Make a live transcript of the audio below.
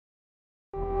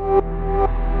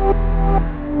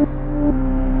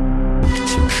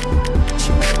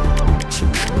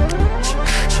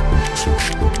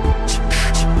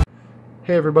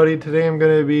Hey everybody, today I'm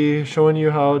going to be showing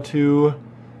you how to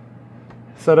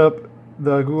set up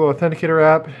the Google Authenticator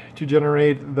app to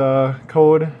generate the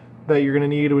code that you're going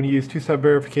to need when you use two-step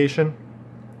verification.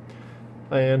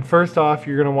 And first off,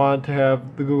 you're going to want to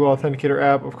have the Google Authenticator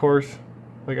app, of course,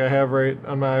 like I have right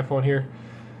on my iPhone here.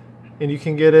 And you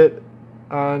can get it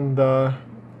on the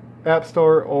App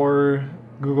Store or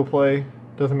Google Play,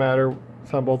 doesn't matter,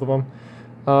 it's on both of them.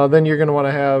 Then you're going to want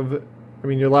to have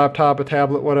your laptop, a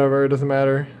tablet, whatever, it doesn't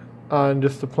matter, on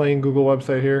just a plain Google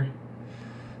website here.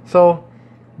 So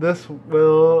this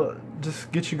will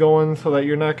just get you going so that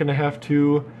you're not going to have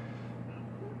to,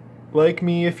 like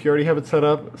me, if you already have it set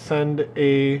up, send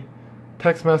a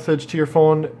text message to your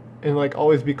phone and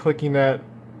always be clicking that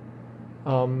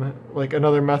like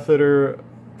another method, or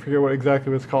I forget what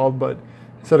exactly it's called, but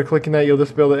instead of clicking that, you'll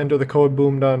just be able to enter the code,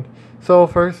 boom, done. So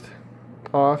first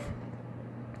off,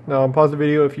 now pause the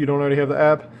video if you don't already have the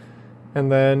app,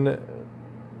 and then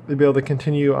you'll be able to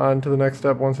continue on to the next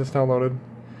step once it's downloaded.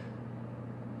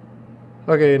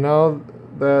 Okay, now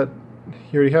that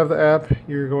you already have the app,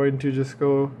 you're going to just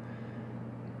go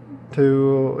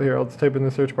to, here, I'll just type in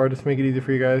the search bar just to make it easy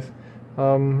for you guys.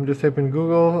 Just type in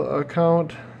Google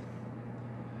accounts,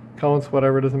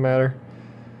 whatever, doesn't matter.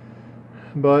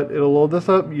 But it'll load this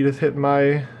up. You just hit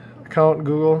my account,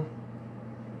 Google.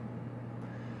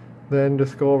 Then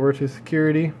just go over to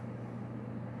security.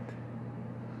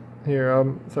 Here,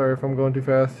 I'm sorry if I'm going too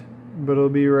fast, but it'll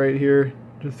be right here.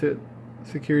 Just hit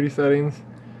security settings,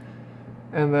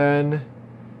 and then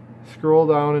scroll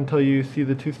down until you see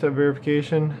the two-step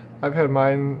verification. I've had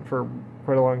mine for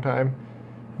quite a long time,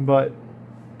 but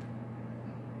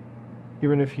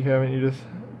even if you haven't, you just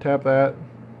tap that.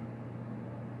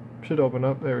 Should open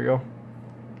up. There we go.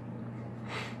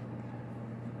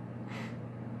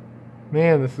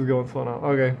 Man, this is going slow now.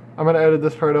 Okay, I'm going to edit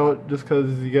this part out just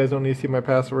because you guys don't need to see my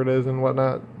password is and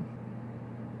whatnot.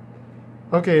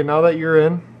 Okay, now that you're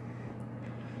in,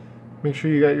 make sure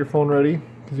you got your phone ready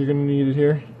because you're going to need it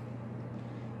here.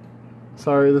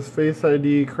 Sorry, this Face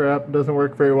ID crap doesn't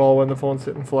work very well when the phone's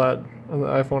sitting flat on the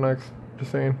iPhone X,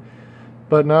 just saying.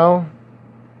 But now,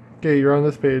 okay, you're on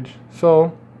this page.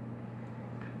 So,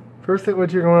 first thing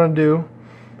what you're going to do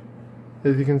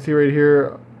is, you can see right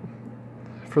here,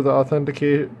 for the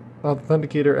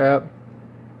Authenticator app,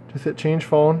 just hit change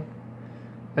phone,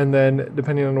 and then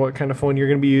depending on what kind of phone you're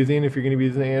going to be using, if you're going to be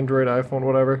using Android, iPhone,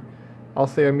 whatever, I'll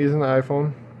say I'm using the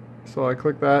iPhone, so I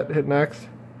click that, hit next,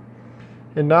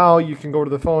 and now you can go to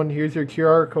the phone. Here's your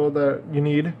QR code that you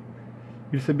need. You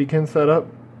just hit begin setup,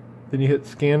 then you hit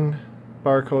scan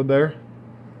barcode there.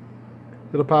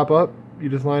 It'll pop up, you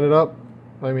just line it up.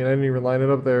 I didn't even line it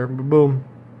up there, but boom.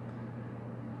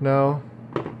 Now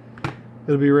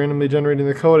it'll be randomly generating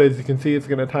the code. As you can see, it's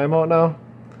going to time out now.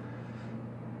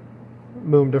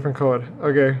 Boom, different code.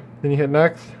 Okay, then you hit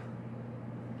next.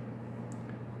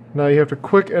 Now you have to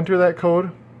quick enter that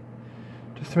code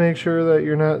just to make sure that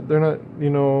you're not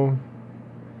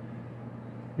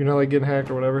like getting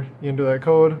hacked or whatever. You enter that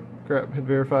code, hit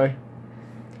verify,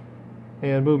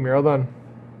 and boom, you're all done.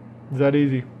 It's that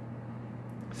easy.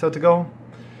 Set to go.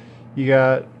 You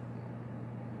got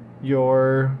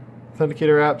your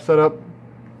Authenticator app set up.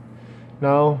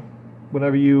 Now,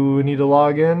 whenever you need to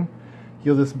log in,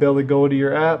 you'll just be able to go to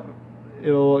your app.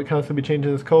 It'll constantly be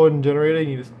changing this code and generate it.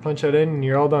 You just punch that in and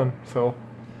you're all done. So,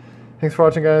 thanks for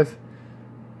watching, guys.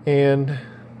 And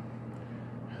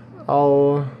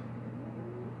I'll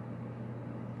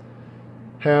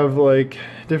have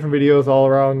different videos all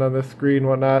around on this screen and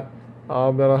whatnot.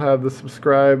 Then I'll have the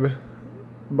subscribe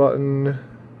button.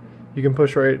 You can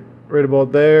push right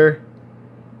about there.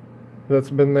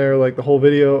 That's been there the whole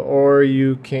video, or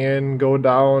you can go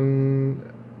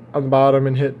down on the bottom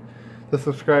and hit the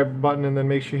subscribe button, and then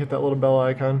make sure you hit that little bell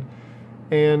icon.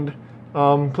 And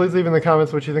please leave in the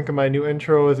comments what you think of my new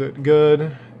intro. Is it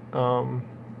good? You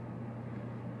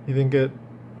think it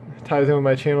ties in with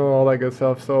my channel and all that good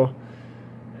stuff? So,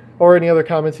 or any other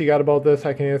comments you got about this,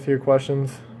 I can answer your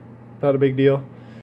questions. Not a big deal.